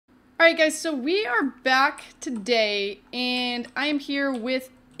Alright guys, so we are back today, and I am here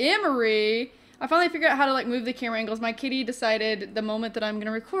with Emery. I finally figured out how to like move the camera angles. My kitty decided the moment that I'm going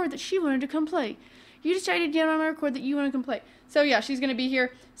to record that she wanted to come play. You decided, yeah, I'm going to record that you want to come play. So yeah, she's going to be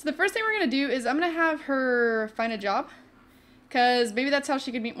here. So the first thing we're going to do is I'm going to have her find a job, because maybe that's how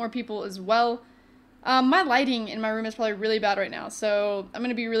she could meet more people as well. My lighting in my room is probably really bad right now, so I'm going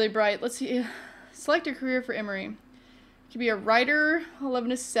to be really bright. Let's see. Select a career for Emery. Could be a writer,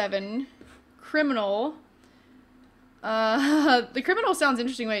 11 to 7. Criminal. The criminal sounds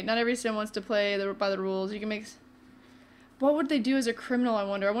interesting. Wait, not every sim wants to play by the rules. You can make... What would they do as a criminal, I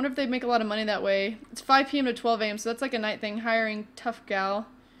wonder? I wonder if they'd make a lot of money that way. It's 5 p.m. to 12 a.m., so that's like a night thing. Hiring tough gal.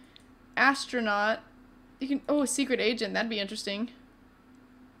 Astronaut. You can... Oh, a secret agent. That'd be interesting.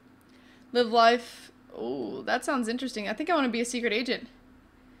 Live life. Oh, that sounds interesting. I think I want to be a secret agent.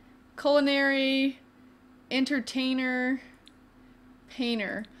 Culinary... Entertainer,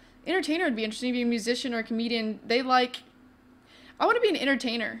 painter. Entertainer would be interesting. Be a musician or a comedian. I want to be an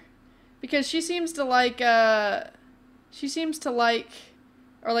entertainer because she seems to like or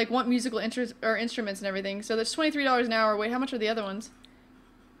like want musical instruments and everything. So that's $23 an hour. Wait, how much are the other ones?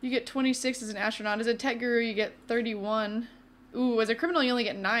 You get 26 as an astronaut. As a tech guru, you get 31. Ooh, as a criminal, you only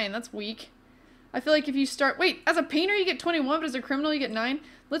get 9. That's weak. I feel like if you start... Wait, as a painter you get 21, but as a criminal you get 9?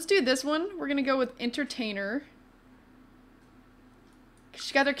 Let's do this one. We're going to go with entertainer.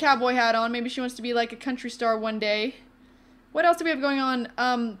 She's got her cowboy hat on. Maybe she wants to be like a country star one day. What else do we have going on?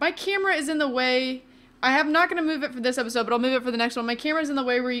 My camera is in the way. I'm not going to move it for this episode, but I'll move it for the next one. My camera's in the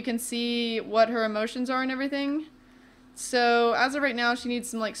way where you can see what her emotions are and everything. So, as of right now, she needs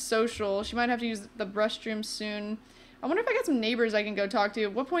some, like, social. She might have to use the restroom soon. I wonder if I got some neighbors I can go talk to.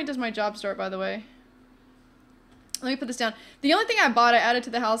 What point does my job start, by the way? Let me put this down. The only thing I bought, I added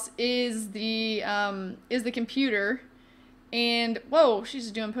to the house, is the computer. And, whoa, she's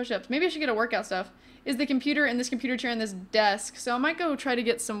just doing push-ups. Maybe I should get a workout stuff. Is the computer and this computer chair and this desk. So I might go try to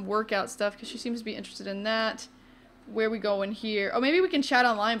get some workout stuff, because she seems to be interested in that. Where we go in here? Oh, maybe we can chat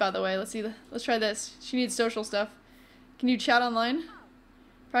online, by the way. Let's see. Let's try this. She needs social stuff. Can you chat online?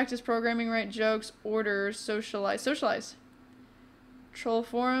 Practice programming, write jokes, orders, socialize. Socialize. Troll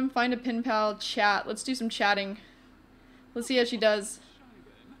forum, find a pen pal, chat. Let's do some chatting. Let's see how she does.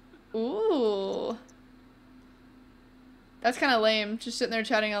 Ooh. That's kind of lame, just sitting there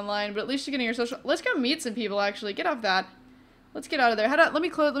chatting online, but at least she's getting her social... Let's go meet some people, actually. Get off that. Let's get out of there. Let me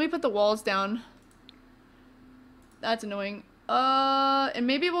put the walls down. That's annoying. And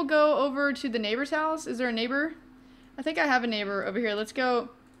maybe we'll go over to the neighbor's house. Is there a neighbor? I think I have a neighbor over here. Let's go...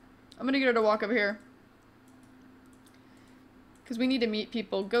 I'm gonna get her to walk over here. Because we need to meet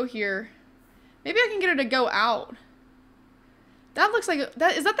people. Go here. Maybe I can get her to go out. That looks like... Is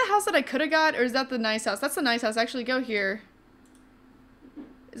that the house that I could have got? Or is that the nice house? That's the nice house. Actually, go here.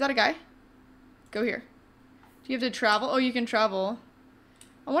 Is that a guy? Go here. Do you have to travel? Oh, you can travel.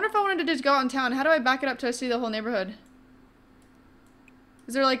 I wonder if I wanted to just go out in town. How do I back it up till I see the whole neighborhood?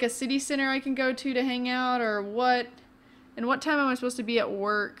 Is there like a city center I can go to hang out? Or what? And what time am I supposed to be at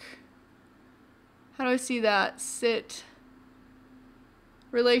work? How do I see that? Sit.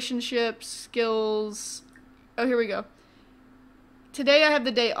 Relationships. Skills. Oh, here we go. Today I have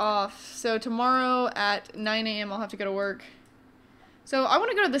the day off. So tomorrow at 9 a.m. I'll have to go to work. So I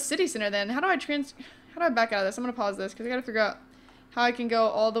want to go to the city center then. How do I back out of this? I'm going to pause this because I got to figure out how I can go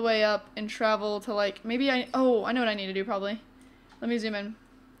all the way up and travel to like, maybe I know what I need to do probably. Let me zoom in.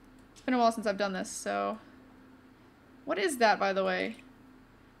 It's been a while since I've done this, so. What is that, by the way?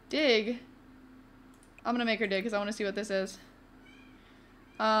 Dig. I'm gonna make her dig because I want to see what this is.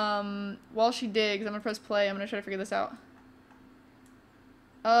 While she digs, I'm gonna press play. I'm gonna try to figure this out.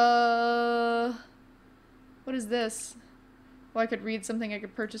 What is this? Well, I could read something. I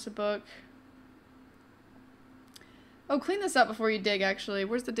could purchase a book. Oh, clean this up before you dig, actually.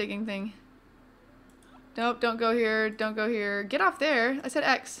 Where's the digging thing? Nope, don't go here. Don't go here. Get off there. I said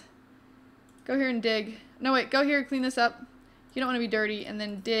X. Go here and dig. No, wait. Go here, clean this up. You don't want to be dirty. And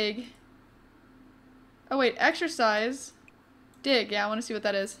then dig. Oh, wait. Exercise. Dig. Yeah, I want to see what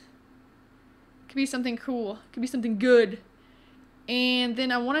that is. Could be something cool. Could be something good. And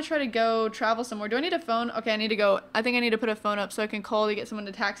then I want to try to go travel somewhere. Do I need a phone? Okay, I need to go. I think I need to put a phone up so I can call to get someone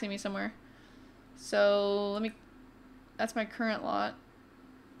to taxi me somewhere. So, let me... That's my current lot.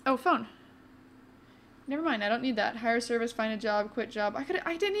 Oh, phone. Never mind, I don't need that. Hire service, find a job, quit job. I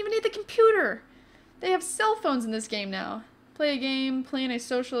didn't even need the computer. They have cell phones in this game now. Play a game, plan a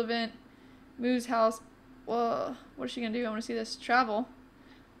social event, moves house. Whoa, what is she gonna do? I want to see this. Travel.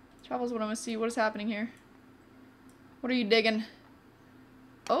 Travel is what I want to see. What is happening here? What are you digging?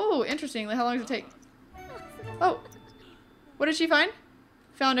 Oh, interesting. How long does it take? Oh, what did she find?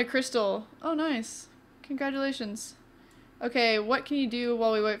 Found a crystal. Oh, nice. Congratulations. Okay, what can you do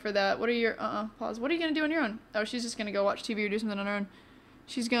while we wait for that? What are your... pause. What are you going to do on your own? Oh, she's just going to go watch TV or do something on her own.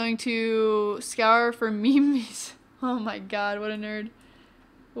 She's going to scour for memes. Oh my god, what a nerd.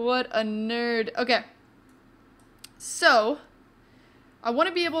 What a nerd. Okay. So, I want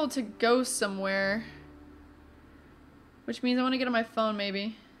to be able to go somewhere. Which means I want to get on my phone,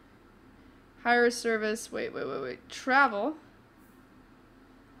 maybe. Hire a service. Wait. Travel.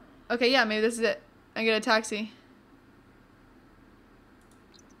 Okay, yeah, maybe this is it. I get a taxi.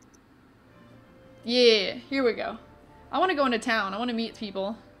 Yeah, here we go. I want to go into town. I want to meet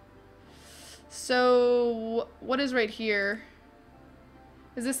people. So, what is right here?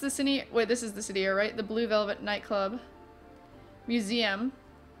 Is this the city? Wait, this is the city, right? The Blue Velvet Nightclub. Museum.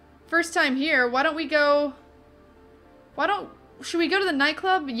 First time here. Why don't we go... Should we go to the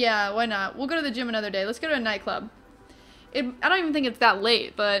nightclub? Yeah, why not? We'll go to the gym another day. Let's go to a nightclub. I don't even think it's that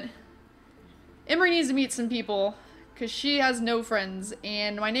late, but... Emery needs to meet some people. Because she has no friends.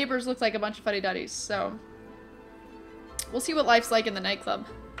 And my neighbors look like a bunch of fuddy-duddies, so... We'll see what life's like in the nightclub.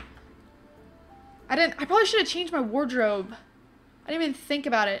 I probably should have changed my wardrobe. I didn't even think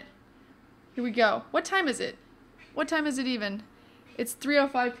about it. Here we go. What time is it? What time is it even? It's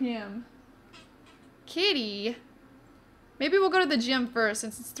 3:05 p.m. Katie. Maybe we'll go to the gym first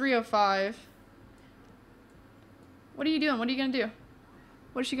since it's 3:05. What are you doing? What are you gonna do?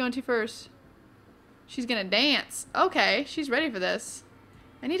 What is she going to first? She's gonna dance. Okay, she's ready for this.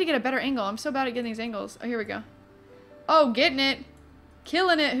 I need to get a better angle. I'm so bad at getting these angles. Oh, here we go. Oh, getting it.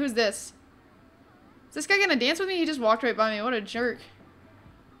 Killing it. Who's this? Is this guy gonna dance with me? He just walked right by me. What a jerk.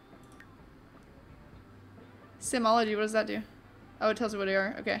 Simology, what does that do? Oh, it tells me what they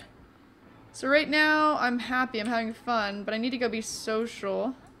are. Okay. So right now, I'm happy. I'm having fun, but I need to go be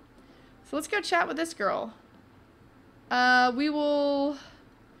social. So let's go chat with this girl. We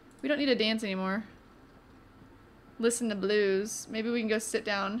don't need to dance anymore. Listen to blues. Maybe we can go sit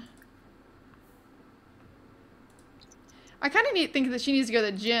down. I kind of think that she needs to go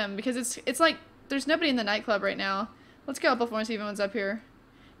to the gym because it's like there's nobody in the nightclub right now. Let's go up before and see if anyone's up here.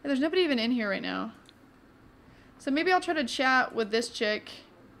 Yeah, there's nobody even in here right now. So maybe I'll try to chat with this chick.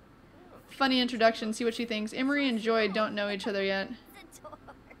 Funny introduction, see what she thinks. Emery and Joy don't know each other yet.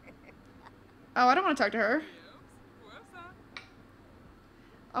 Oh, I don't want to talk to her.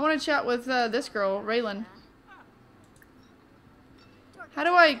 I want to chat with this girl, Raylan. How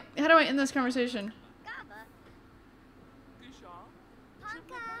do I end this conversation?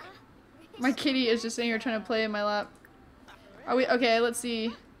 My kitty is just sitting here trying to play in my lap. Are we okay? Let's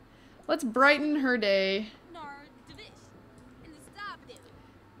see. Let's brighten her day.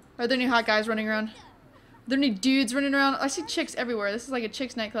 Are there any hot guys running around? Are there any dudes running around? I see chicks everywhere. This is like a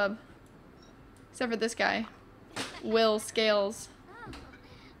chicks nightclub. Except for this guy. Will Scales.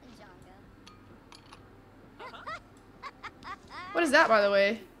 What is that, by the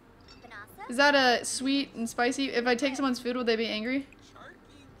way? Is that a sweet and spicy? If I take someone's food, will they be angry?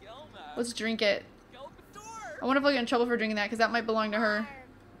 Let's drink it. I wonder if I'll get in trouble for drinking that, because that might belong to her.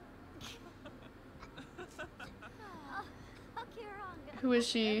 Who is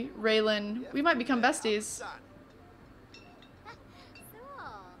she? Raylan. We might become besties.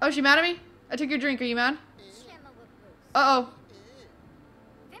 Oh, is she mad at me? I took your drink. Are you mad? Uh-oh.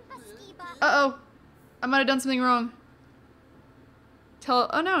 Uh-oh. I might have done something wrong.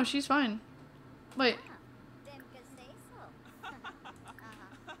 Oh no, she's fine. Wait.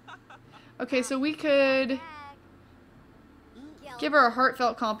 Okay, so we could give her a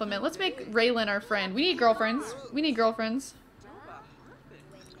heartfelt compliment. Let's make Raylan our friend. We need girlfriends. We need girlfriends.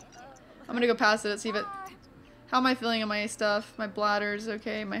 I'm gonna go past it, see if it... How am I feeling on my stuff? My bladder's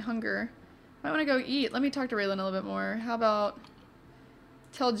okay, my hunger. I wanna go eat. Let me talk to Raylan a little bit more. How about...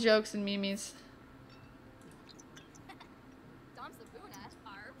 Tell jokes and memes.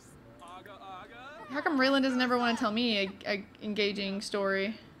 How come Raylan doesn't ever want to tell me a engaging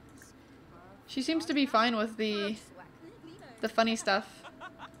story? She seems to be fine with the funny stuff.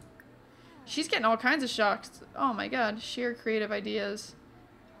 She's getting all kinds of shocks. Oh my god, share creative ideas.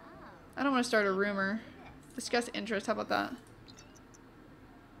 I don't want to start a rumor. Discuss interest, how about that?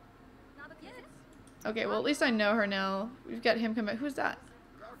 Okay, well at least I know her now. We've got him come back. Who's that?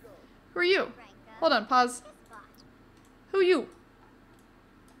 Who are you? Hold on, pause. Who are you?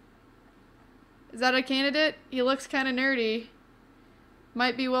 Is that a candidate? He looks kind of nerdy.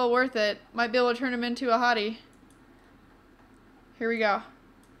 Might be well worth it. Might be able to turn him into a hottie. Here we go.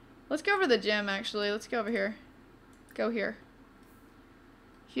 Let's go over to the gym, actually. Let's go over here. Go here.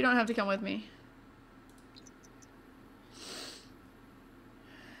 You don't have to come with me.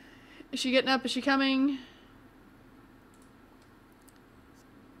 Is she getting up? Is she coming?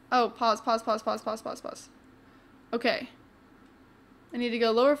 Oh, pause, pause, pause, pause, pause, pause, pause. Okay. I need to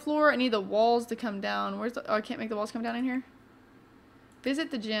go lower floor. I need the walls to come down. Where's the... Oh, I can't make the walls come down in here.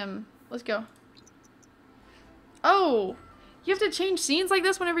 Visit the gym. Let's go. Oh! You have to change scenes like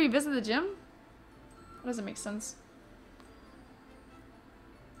this whenever you visit the gym? That doesn't make sense.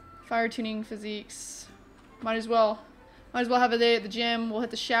 Fire tuning physiques. Might as well have a day at the gym. We'll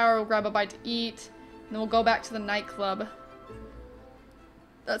hit the shower. We'll grab a bite to eat. And then we'll go back to the nightclub.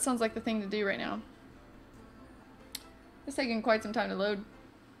 That sounds like the thing to do right now. It's taking quite some time to load.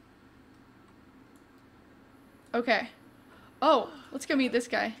 Okay. Oh, let's go meet this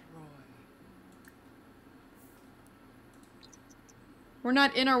guy. We're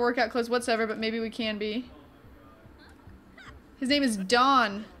not in our workout clothes whatsoever, but maybe we can be. His name is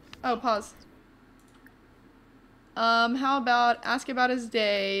Don. Oh, pause. How about ask about his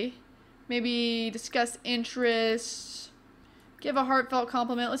day? Maybe discuss interests. Give a heartfelt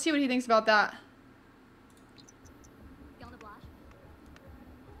compliment. Let's see what he thinks about that.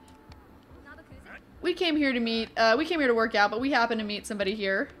 We came here to meet, we came here to work out, but we happened to meet somebody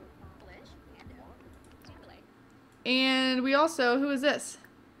here. And we also, who is this?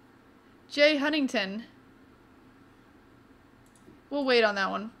 Jay Huntington. We'll wait on that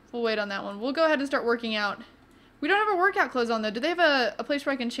one. We'll wait on that one. We'll go ahead and start working out. We don't have our workout clothes on though. Do they have a place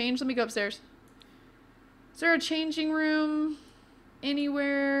where I can change? Let me go upstairs. Is there a changing room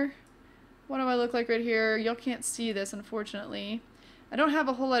anywhere? What do I look like right here? Y'all can't see this, unfortunately. I don't have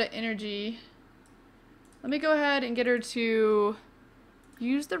a whole lot of energy. Let me go ahead and get her to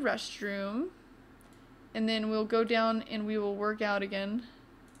use the restroom. And then we'll go down and we will work out again.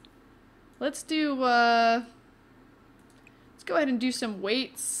 Let's do, let's go ahead and do some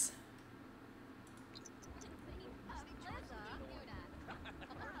weights.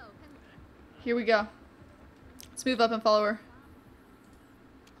 Here we go. Let's move up and follow her.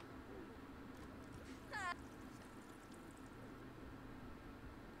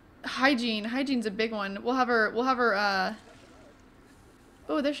 Hygiene. Hygiene's a big one. We'll have her,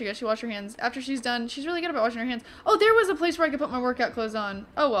 oh, there she goes. She washed her hands. After she's done, she's really good about washing her hands. Oh, there was a place where I could put my workout clothes on.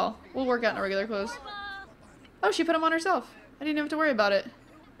 Oh, well. We'll work out in our regular clothes. Oh, she put them on herself. I didn't have to worry about it.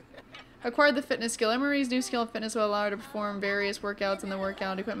 Acquired the fitness skill. Emery's new skill of fitness will allow her to perform various workouts in the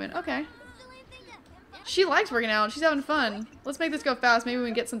workout equipment. Okay. She likes working out. She's having fun. Let's make this go fast. Maybe we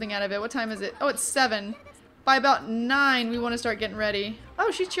can get something out of it. What time is it? Oh, it's 7. By about 9, we want to start getting ready. Oh,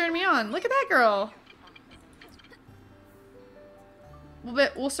 she's cheering me on. Look at that girl.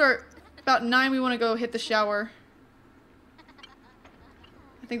 We'll start about 9. We want to go hit the shower.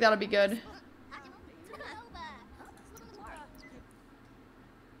 I think that'll be good.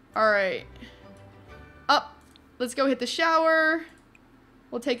 Alright. Up. Let's go hit the shower.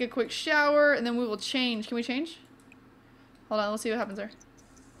 We'll take a quick shower and then we will change. Can we change? Hold on, let's see what happens there.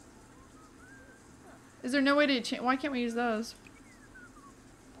 Is there no way to change? Why can't we use those?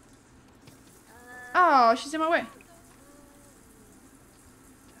 Oh, she's in my way.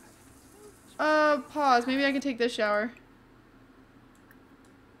 Pause. Maybe I can take this shower.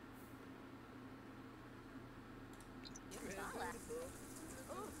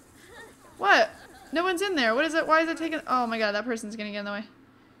 What? No one's in there. What is it? Why is it taking... Oh my god, that person's gonna get in the way.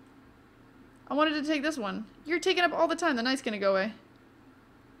 I wanted to take this one. You're taking up all the time. The night's gonna go away.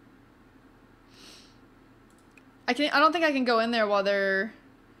 I don't think I can go in there while they're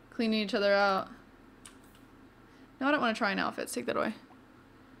cleaning each other out. No, I don't want to try an outfit. Take that away.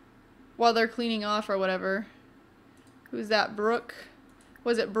 While they're cleaning off or whatever. Who's that? Brooke?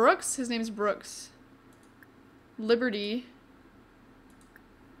 Was it Brooks? His name's Brooks. Liberty.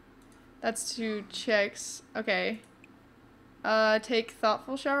 That's 2 chicks. Okay. Take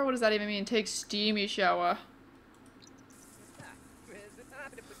thoughtful shower? What does that even mean? Take steamy shower.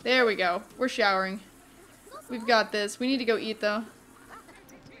 There we go. We're showering. We've got this. We need to go eat though.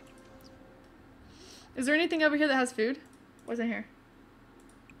 Is there anything over here that has food? What's in here?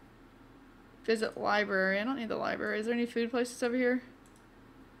 Visit library. I don't need the library. Is there any food places over here?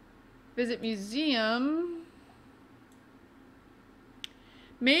 Visit museum.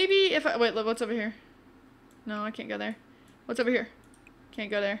 Maybe if I... Wait, look, what's over here? No, I can't go there. What's over here?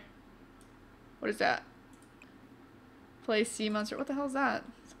 Can't go there. What is that? Play sea monster. What the hell is that?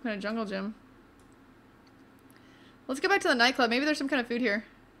 Some kind of jungle gym. Let's go back to the nightclub. Maybe there's some kind of food here.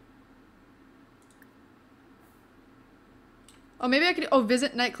 Oh, maybe I could... Oh,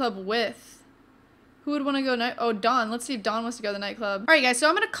 visit nightclub with. Who would want to go night? Oh, Dawn. Let's see if Dawn wants to go to the nightclub. All right, guys. So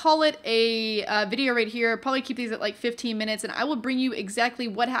I'm going to call it a video right here. Probably keep these at like 15 minutes. And I will bring you exactly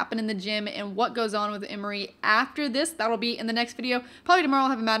what happened in the gym and what goes on with Emery after this. That'll be in the next video. Probably tomorrow I'll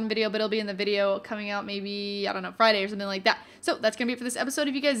have a Madden video, but it'll be in the video coming out maybe, I don't know, Friday or something like that. So that's going to be it for this episode.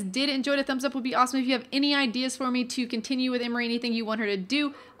 If you guys did enjoy it, a thumbs up would be awesome. If you have any ideas for me to continue with Emery, anything you want her to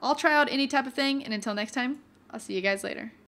do, I'll try out any type of thing. And until next time, I'll see you guys later.